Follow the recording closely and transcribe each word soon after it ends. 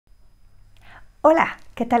Hola,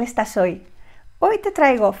 ¿qué tal estás hoy? Hoy te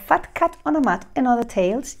traigo Fat Cat on a Mat and Other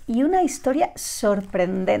Tales y una historia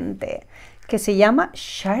sorprendente que se llama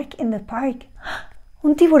Shark in the Park.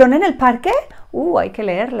 ¿Un tiburón en el parque? Hay que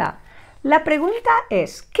leerla. La pregunta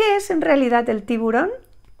es, ¿qué es en realidad el tiburón?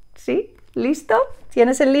 ¿Sí? ¿Listo?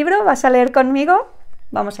 ¿Tienes el libro? ¿Vas a leer conmigo?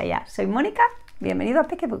 Vamos allá. Soy Mónica. Bienvenido a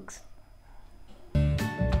Peque Books.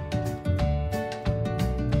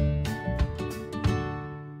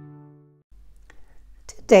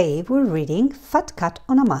 Today we're reading Fat Cat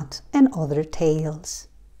on a Mat and Other Tales.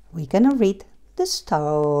 We're gonna read the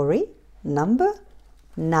story number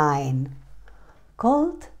 9,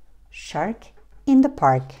 called Shark in the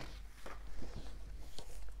Park.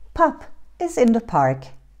 Pup is in the park.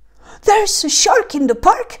 There's a shark in the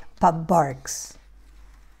park, Pup barks.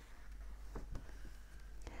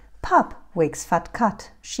 Pup wakes Fat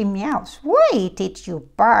Cat. She meows. Why did you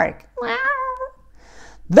bark? Meow.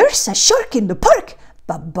 There's a shark in the park,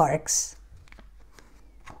 Pup barks.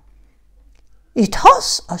 It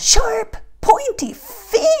has a sharp, pointy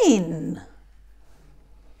fin.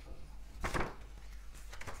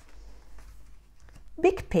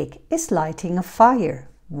 Big Pig is lighting a fire.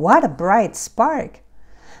 What a bright spark!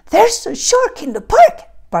 There's a shark in the park,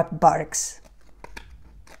 Pup barks.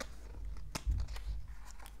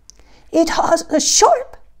 It has a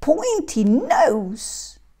sharp, pointy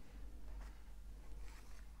nose.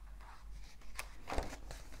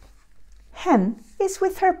 Hen is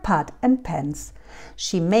with her pad and pens.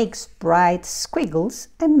 She makes bright squiggles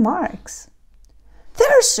and marks.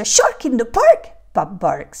 There's a shark in the park, Pup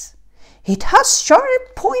barks. It has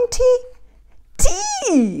sharp, pointy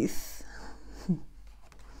teeth.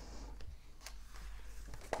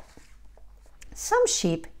 Some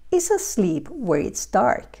sheep is asleep where it's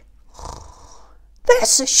dark.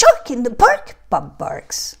 There's a shark in the park, Pup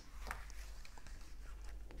barks.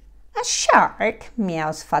 A shark,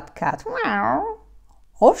 meows Fat Cat. Meow.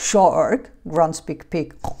 A shark, grunts Big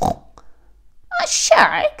Pig. A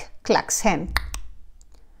shark, clucks Hen.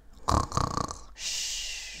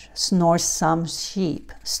 Shh, snores some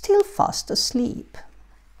sheep, still fast asleep.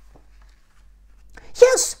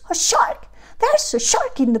 Yes, a shark! There's a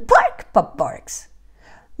shark in the park, Pup barks.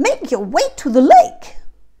 Make your way to the lake.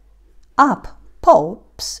 Up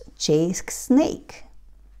pops Jake's snake.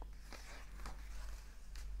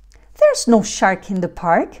 There's no shark in the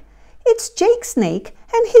park. It's Jake Snake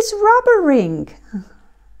and his rubber ring.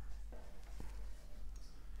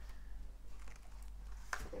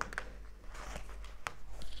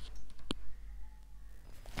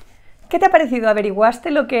 ¿Qué te ha parecido? ¿Averiguaste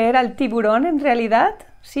lo que era el tiburón en realidad?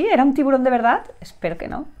 ¿Sí? ¿Era un tiburón de verdad? Espero que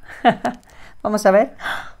no. Vamos a ver.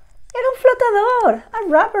 ¡Era un flotador! ¡A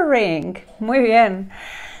rubber ring! Muy bien.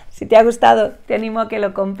 Si te ha gustado, te animo a que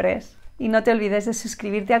lo compres. Y no te olvides de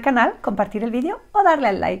suscribirte al canal, compartir el vídeo o darle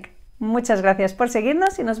al like. Muchas gracias por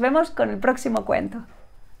seguirnos y nos vemos con el próximo cuento.